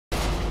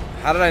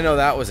How did I know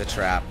that was a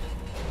trap?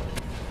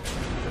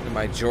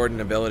 My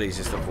Jordan abilities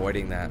just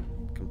avoiding that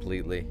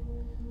completely.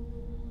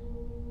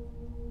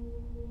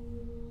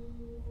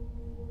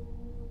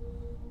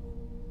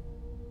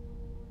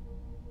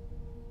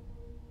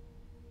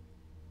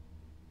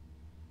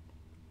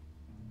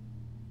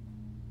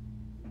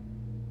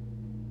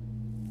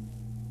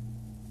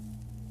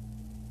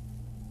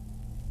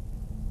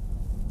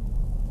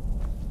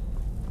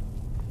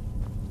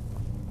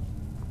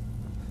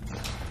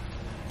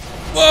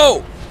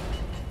 Whoa!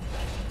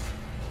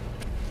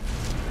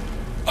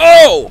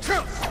 Oh!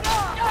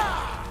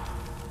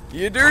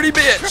 You dirty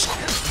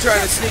bitch!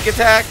 Trying to sneak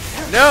attack?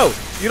 No!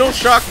 You don't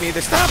shock me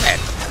to stop it!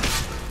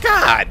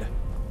 God!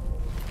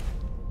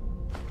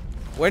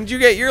 When did you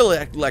get your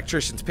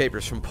electrician's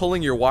papers? From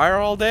pulling your wire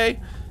all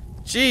day?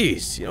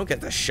 Jeez, you don't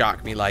get to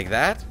shock me like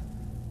that.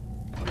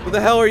 Who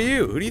the hell are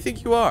you? Who do you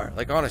think you are?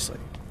 Like, honestly.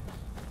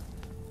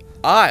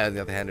 I, on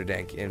the other hand, am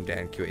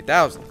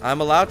DanQ8000.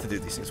 I'm allowed to do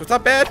these things. What's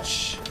up,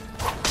 bitch?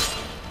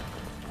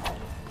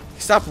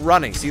 Stop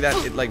running. See that?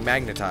 It, like,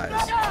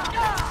 magnetized.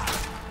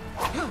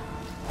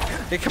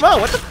 Hey, come on.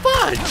 What the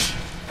fudge?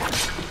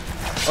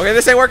 Okay,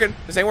 this ain't working.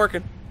 This ain't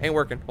working. Ain't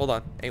working. Hold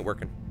on. Ain't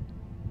working.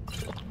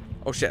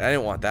 Oh, shit. I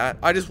didn't want that.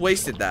 I just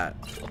wasted that.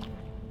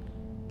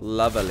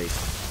 Lovely.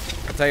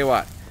 I'll tell you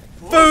what.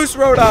 Foos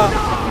Rhoda!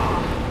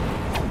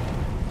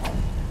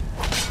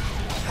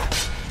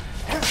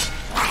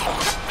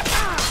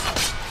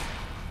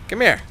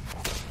 Come here.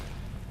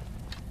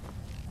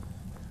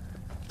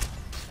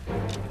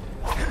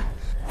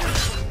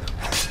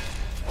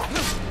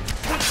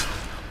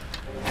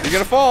 You're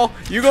gonna fall.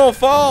 You're gonna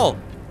fall.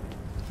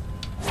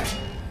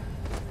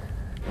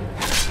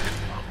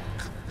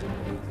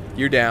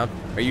 You're down.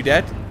 Are you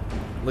dead?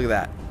 Look at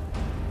that.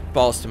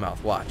 Balls to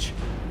mouth. Watch.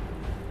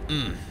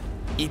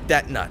 Eat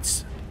that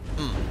nuts.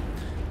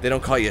 They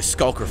don't call you a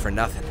skulker for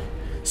nothing.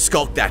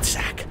 Skulk that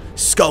sack.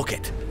 Skulk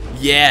it.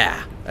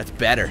 Yeah. That's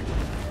better.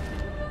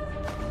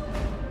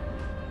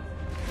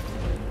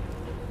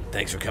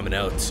 Thanks for coming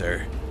out,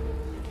 sir.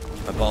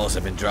 My balls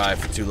have been dry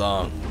for too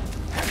long.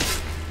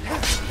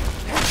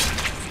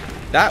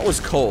 That was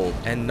cold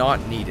and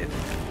not needed.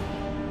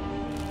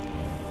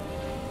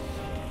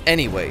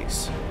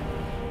 Anyways.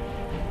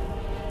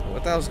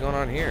 What the hell's going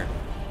on here?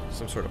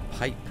 Some sort of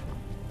pipe.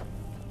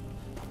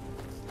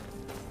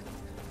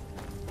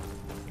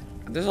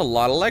 There's a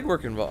lot of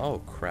legwork involved. Oh,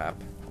 crap.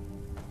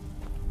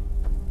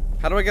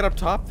 How do I get up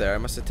top there? I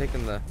must have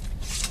taken the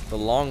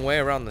long way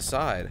around the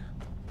side.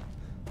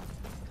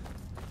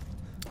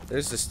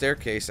 There's the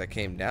staircase I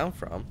came down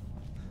from.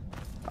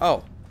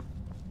 Oh.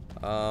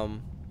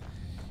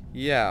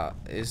 Yeah,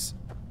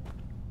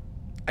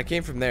 I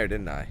came from there,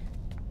 didn't I?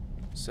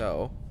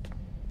 So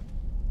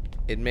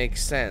it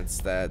makes sense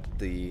that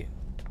the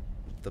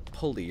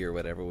pulley or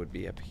whatever would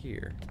be up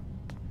here.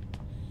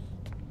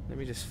 Let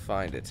me just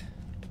find it.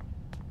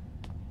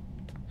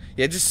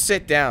 Yeah, just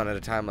sit down at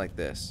a time like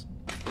this.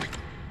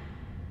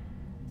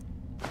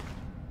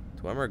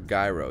 Dwemer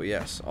Gyro,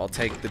 yes. I'll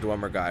take the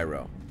Dwemer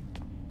Gyro.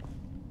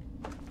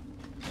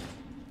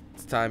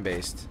 It's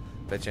time-based.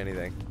 Bet you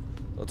anything.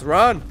 Let's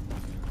run!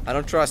 I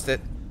don't trust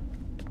it.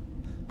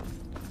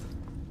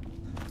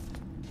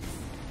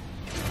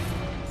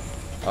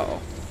 Uh-oh.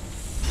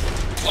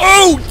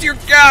 Oh, dear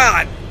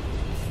God!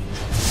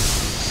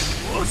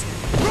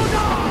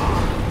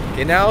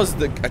 Okay, now is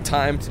a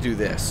time to do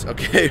this.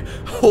 Okay,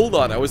 hold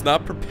on. I was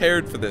not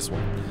prepared for this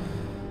one.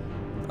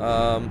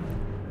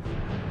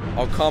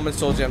 I'll Common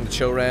Soul Gem the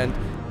Choran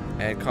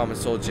and Common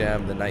Soul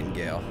Gem the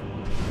Nightingale.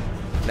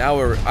 Now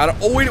we're...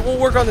 oh, wait, it won't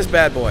work on this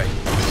bad boy.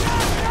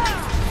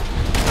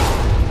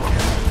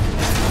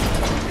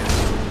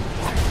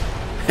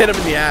 Hit him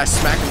in the ass,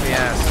 smack him in the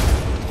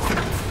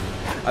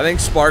ass. I think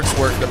sparks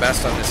work the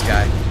best on this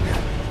guy.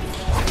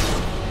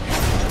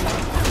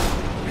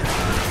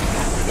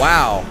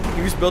 Wow,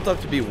 he was built up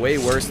to be way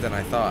worse than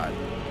I thought.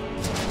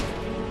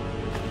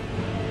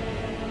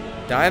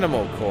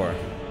 Dynamo Core.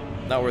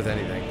 Not worth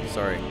anything,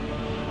 sorry.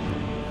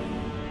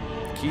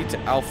 Key to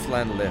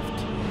Alfland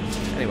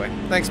Lift. Anyway,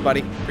 thanks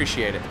buddy,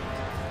 appreciate it.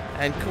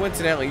 And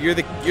coincidentally, you're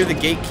the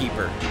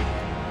gatekeeper.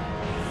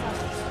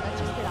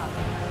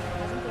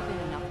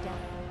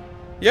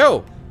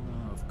 Yo!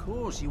 Of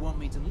course, you want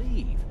me to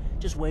leave.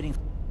 Just waiting.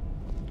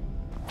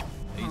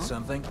 Need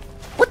something?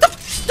 What the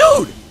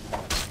dude?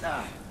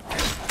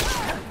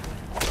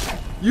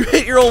 You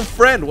hit your own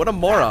friend. What a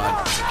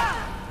moron.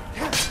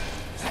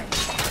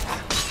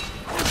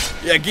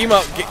 Yeah, team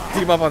up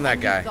on that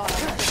guy.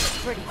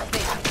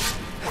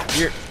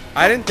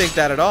 I didn't think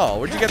that at all.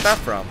 Where'd you get that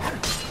from?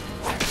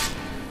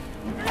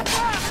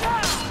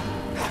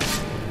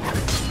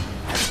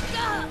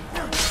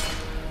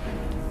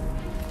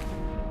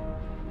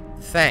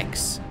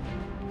 Thanks.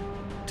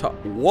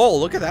 Whoa,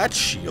 look at that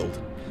shield.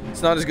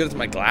 It's not as good as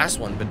my glass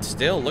one, but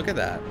still, look at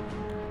that.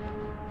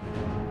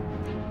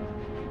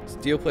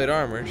 Steel plate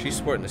armor. She's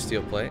sporting the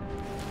steel plate.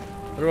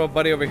 What about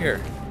buddy over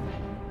here?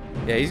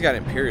 Yeah, he's got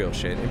Imperial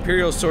shit.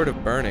 Imperial's sort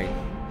of burning.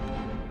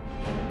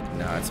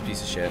 Nah, it's a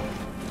piece of shit.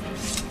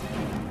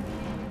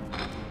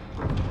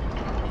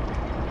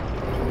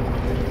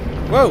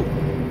 Whoa!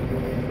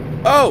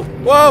 Oh!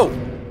 Whoa!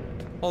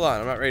 Hold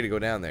on, I'm not ready to go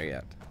down there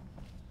yet.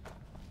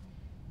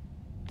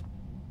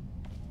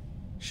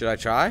 Should I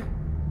try?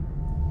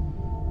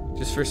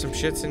 Just for some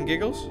shits and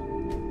giggles?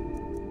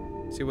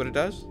 See what it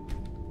does?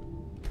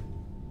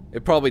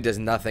 It probably does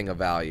nothing of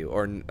value,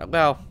 or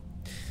well,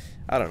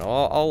 I don't know.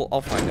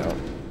 I'll find out.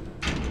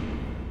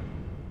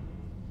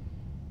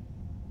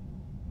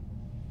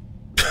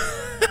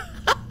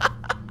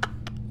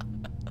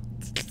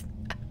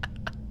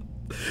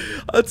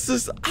 It's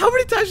just, how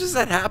many times does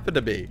that happen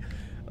to me?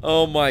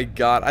 Oh my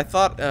god! I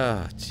thought,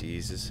 oh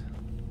Jesus,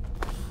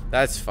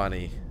 that's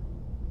funny.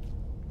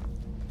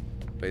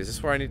 Wait, is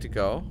this where I need to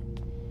go?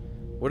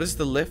 What does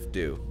the lift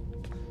do?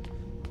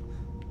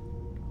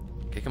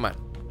 Okay, come on.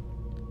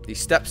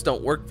 These steps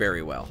don't work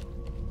very well.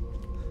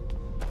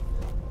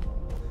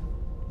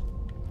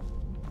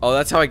 Oh,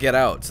 that's how I get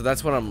out. So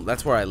that's what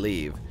that's where I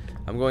leave.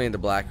 I'm going into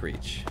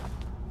Blackreach.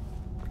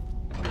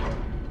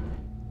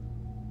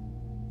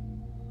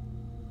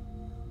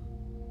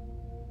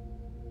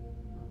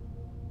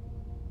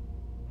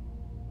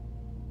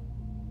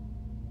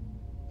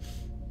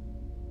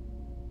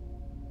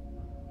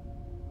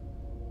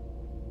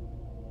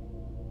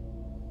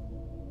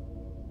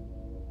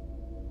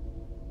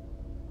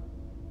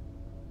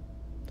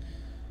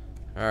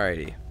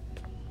 Alrighty.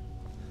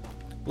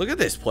 Look at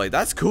this plate.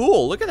 That's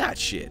cool. Look at that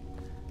shit.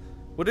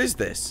 What is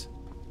this?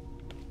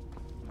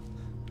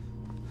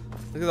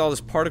 Look at all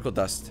this particle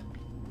dust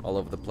all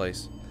over the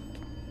place.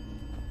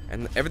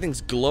 And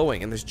everything's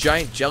glowing. And there's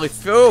giant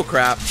jellyfish. Oh,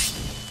 crap.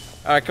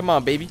 Alright, come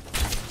on, baby.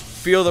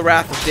 Feel the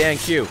wrath of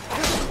DanQ.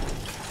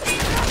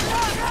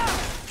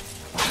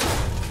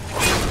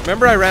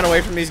 Remember I ran away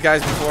from these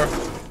guys before?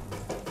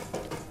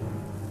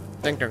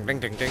 Ding, ding, ding,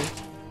 ding, ding.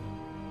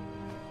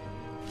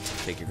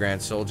 Take your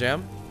grand soul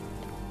gem.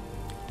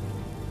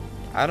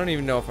 I don't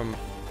even know if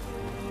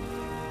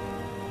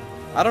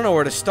I don't know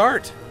where to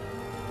start.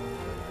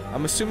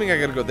 I'm assuming I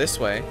gotta go this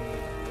way.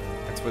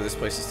 That's where this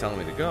place is telling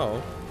me to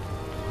go.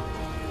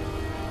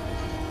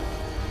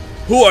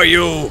 Who are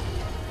you?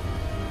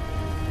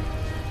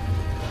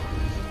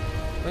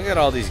 Look at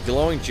all these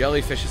glowing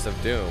jellyfishes of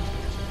doom.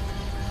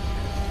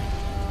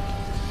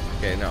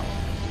 Okay, no.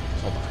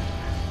 Hold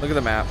on. Look at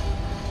the map.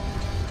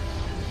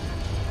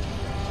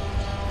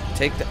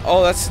 Take the,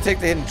 oh, that's to take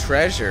the hidden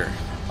treasure.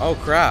 Oh,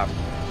 crap.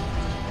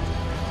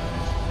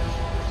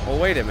 Well,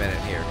 wait a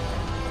minute here.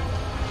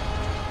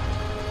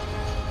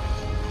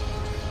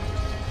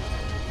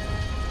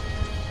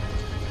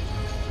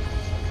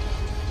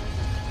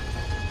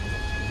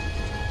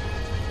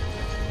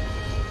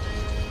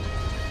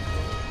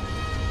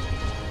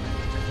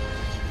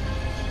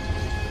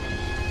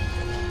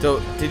 So,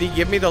 did he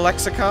give me the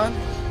lexicon?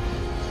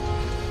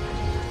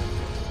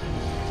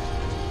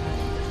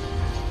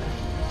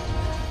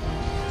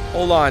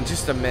 Hold on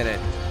just a minute.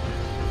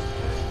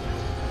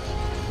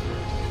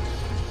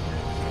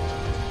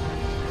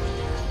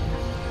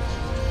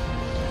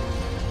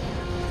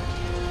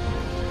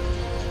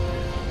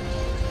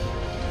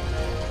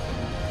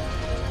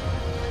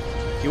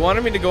 He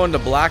wanted me to go into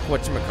black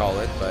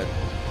whatchamacallit, but...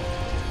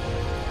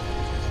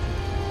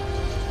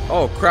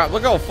 oh crap,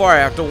 look how far I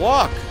have to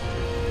walk!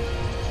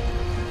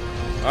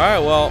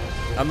 Alright, well,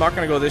 I'm not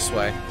gonna go this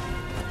way.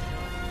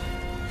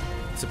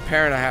 It's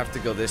apparent I have to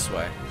go this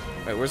way.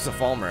 Wait, where's the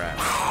Falmer at?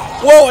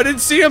 Whoa, I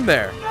didn't see him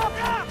there!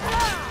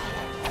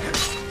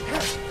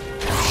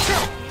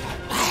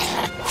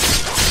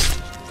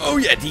 Oh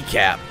yeah,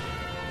 decap!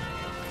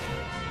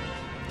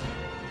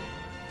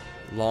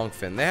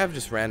 Longfin. They have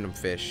just random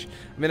fish.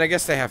 I mean, I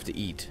guess they have to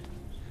eat.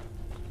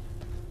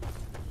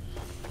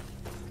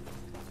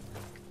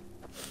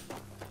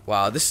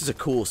 Wow, this is a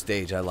cool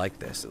stage. I like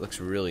this. It looks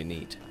really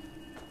neat.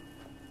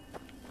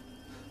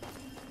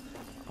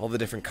 All the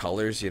different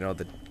colors, you know,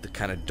 the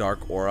kind of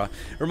dark aura.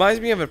 It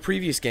reminds me of a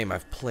previous game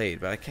I've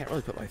played, but I can't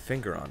really put my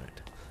finger on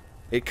it.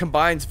 It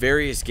combines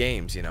various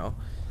games, you know.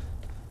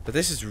 But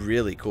this is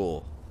really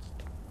cool.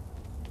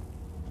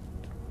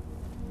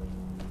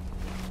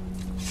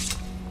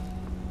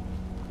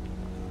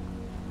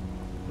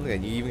 Look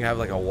at, you even have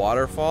like a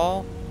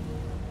waterfall.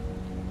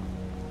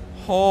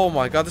 Oh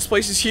my god, this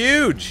place is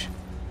huge!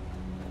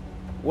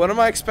 What am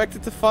I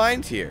expected to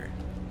find here?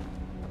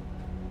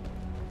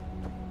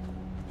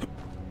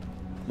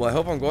 Well, I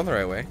hope I'm going the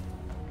right way.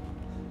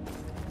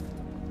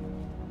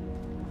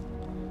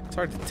 It's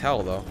hard to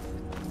tell, though.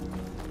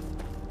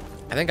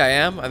 I think I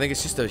am. I think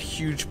it's just a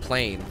huge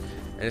plane,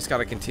 and it's got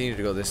to continue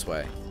to go this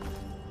way.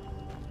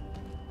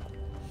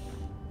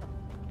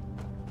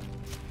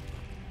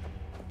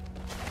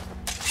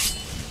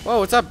 Whoa,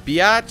 what's up,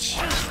 biatch?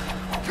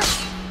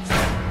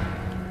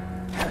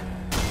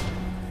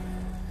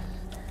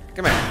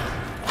 Come here.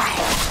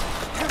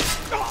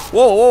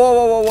 Whoa, whoa, whoa,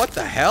 whoa, whoa, what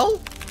the hell?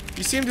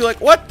 You seem to be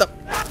like, what the?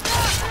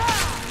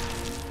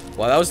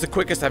 Wow, that was the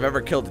quickest I've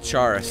ever killed a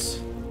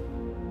Charis.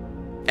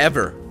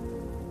 Ever.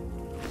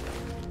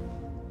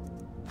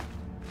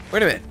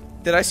 Wait a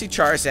minute. Did I see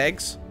Charis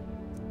eggs?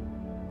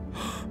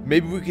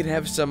 Maybe we could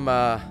have some,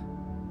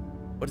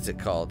 what is it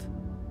called?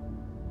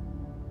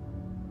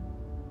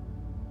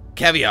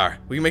 Caviar.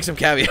 We can make some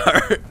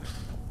caviar.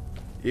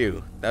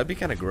 Ew, that would be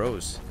kind of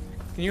gross.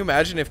 Can you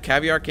imagine if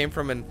caviar came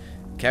from an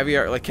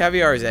caviar? Like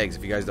caviar is eggs.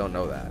 If you guys don't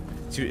know that,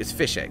 it's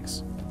fish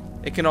eggs.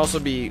 It can also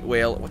be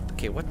whale.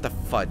 Okay, what the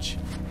fudge?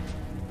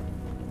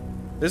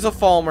 There's a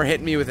Falmer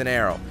hitting me with an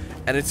arrow,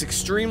 and it's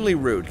extremely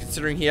rude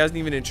considering he hasn't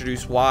even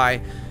introduced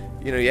why.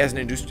 You know, he hasn't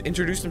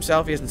introduced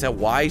himself. He hasn't said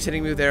why he's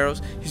hitting me with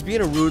arrows. He's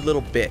being a rude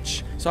little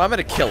bitch. So I'm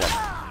gonna kill him.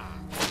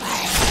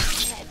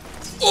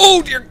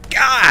 Oh dear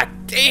God!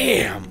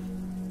 Damn!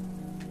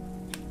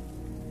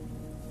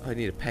 I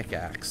need a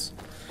pickaxe.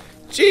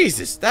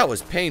 Jesus, that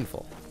was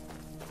painful.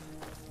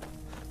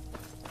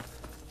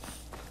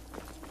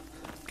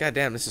 God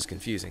damn, this is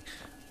confusing.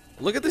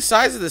 Look at the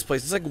size of this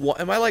place. It's like,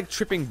 what? Am I like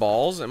tripping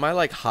balls? Am I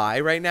like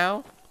high right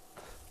now?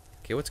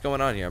 Okay, what's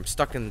going on here? I'm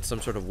stuck in some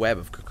sort of web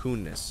of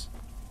cocoonness.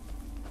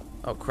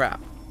 Oh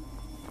crap.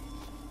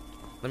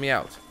 Let me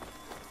out.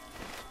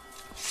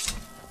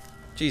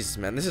 Jesus,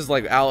 man, this is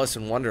like Alice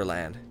in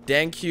Wonderland.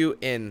 DanQ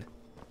in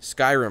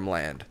Skyrim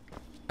land.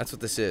 That's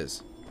what this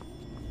is.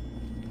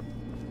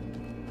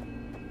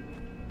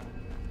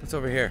 What's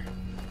over here?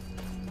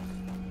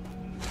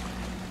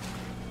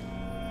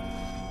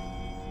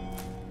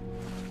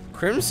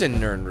 Crimson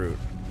Nern root.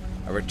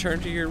 A return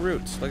to your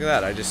roots. Look at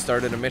that. I just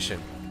started a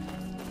mission.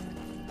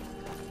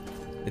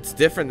 It's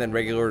different than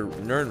regular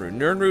Nern root.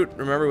 Nern root,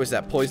 remember, was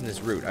that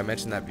poisonous root. I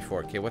mentioned that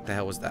before. Okay, what the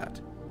hell was that?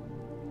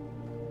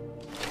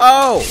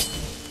 Oh!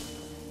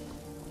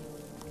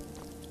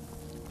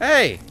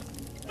 Hey!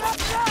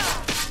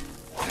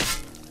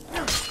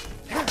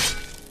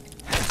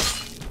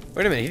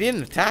 Wait a minute, he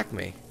didn't attack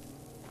me.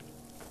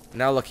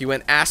 Now look, he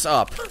went ass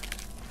up.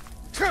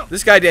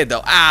 This guy did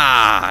though.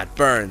 Ah, it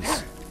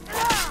burns.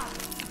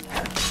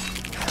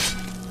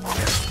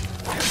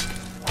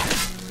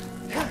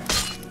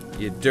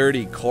 You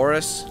dirty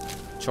chorus.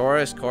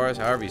 Chorus,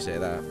 however you say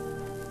that.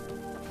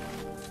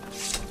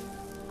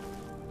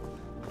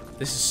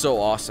 This is so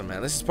awesome,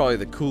 man. This is probably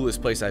the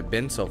coolest place I've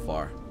been so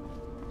far.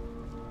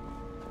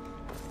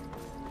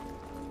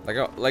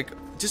 Like,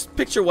 just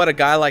picture what a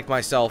guy like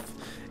myself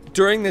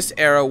during this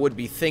era would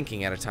be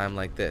thinking at a time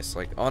like this.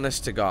 Like,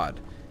 honest to God,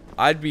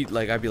 I'd be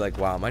like,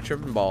 wow, am I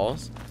tripping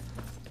balls?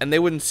 And they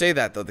wouldn't say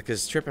that though,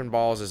 because tripping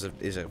balls is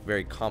a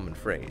very common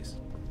phrase.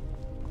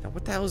 Now,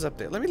 what the hell is up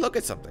there? Let me look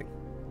at something.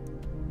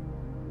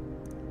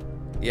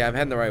 Yeah, I'm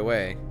heading the right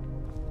way,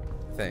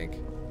 I think.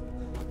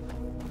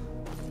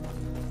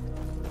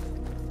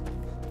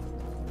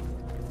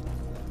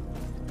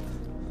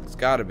 It's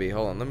gotta be.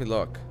 Hold on, let me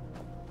look.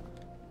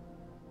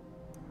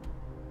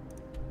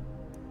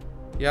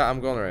 Yeah,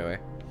 I'm going the right way.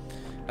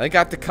 I think I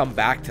have to come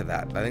back to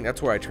that. I think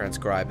that's where I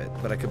transcribe it,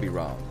 but I could be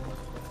wrong.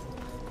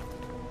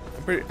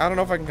 I don't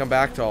know if I can come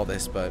back to all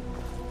this, but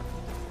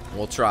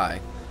we'll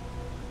try.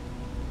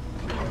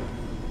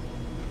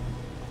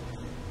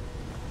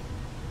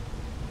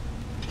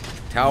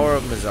 Tower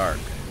of Mazark.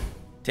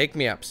 Take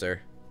me up,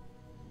 sir.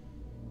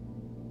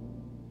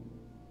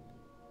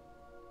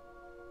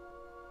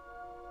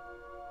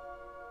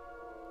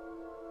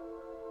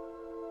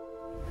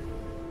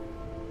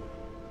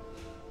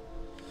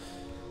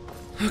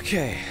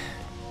 Okay.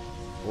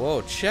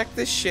 Whoa, check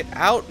this shit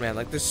out, man.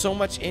 Like, there's so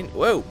much in...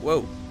 Whoa,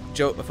 whoa.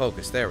 Joe,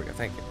 focus. There we go.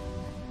 Thank you.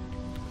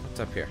 What's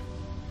up here?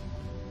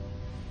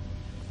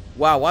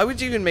 Wow, why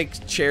would you even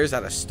make chairs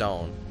out of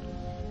stone?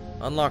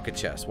 Unlock a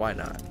chest. Why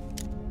not?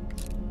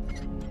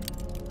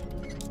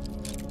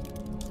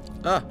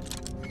 Ah.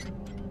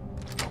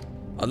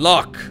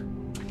 Unlock.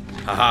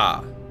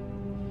 Haha.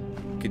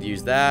 Could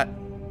use that.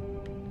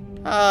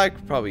 I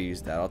could probably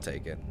use that. I'll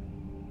take it.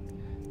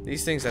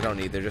 These things I don't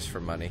need. They're just for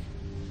money.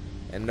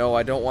 And no,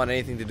 I don't want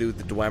anything to do with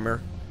the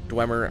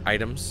Dwemer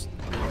items.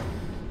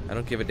 I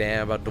don't give a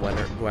damn about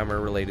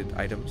Dwemer related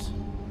items.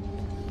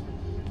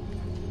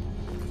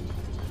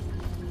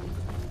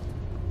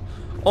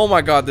 Oh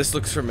my god, this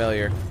looks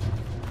familiar.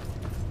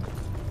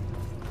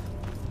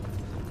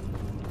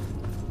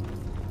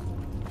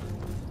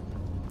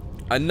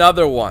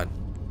 Another one.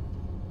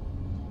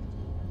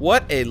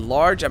 What a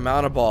large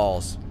amount of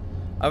balls.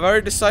 I've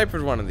already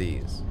deciphered one of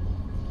these.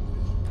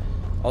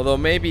 Although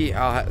maybe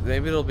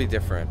it'll be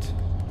different.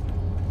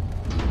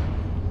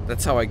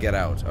 That's how I get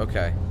out.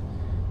 Okay.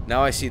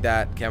 Now I see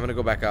that. Okay, I'm gonna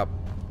go back up.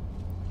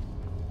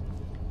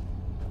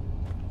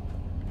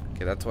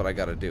 Okay, that's what I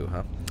gotta do,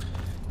 huh?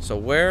 So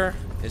where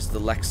is the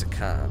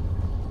lexicon?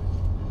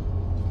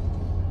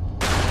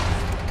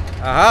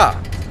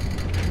 Aha!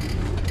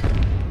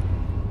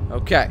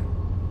 Okay.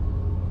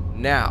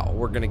 Now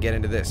we're gonna get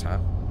into this, huh?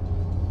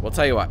 We'll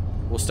tell you what.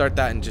 We'll start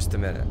that in just a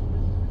minute.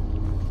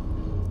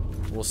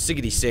 We'll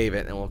siggity save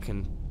it and we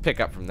can pick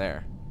up from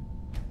there.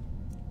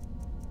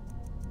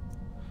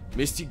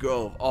 Misty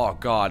Grove. Oh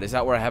god, is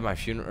that where I had my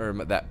funeral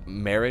or that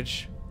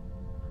marriage?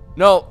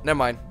 No, never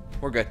mind.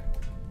 We're good.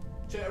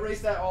 Should I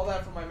erase all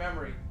that from my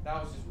memory?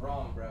 That was just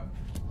wrong, bro.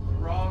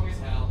 Wrong as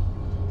hell.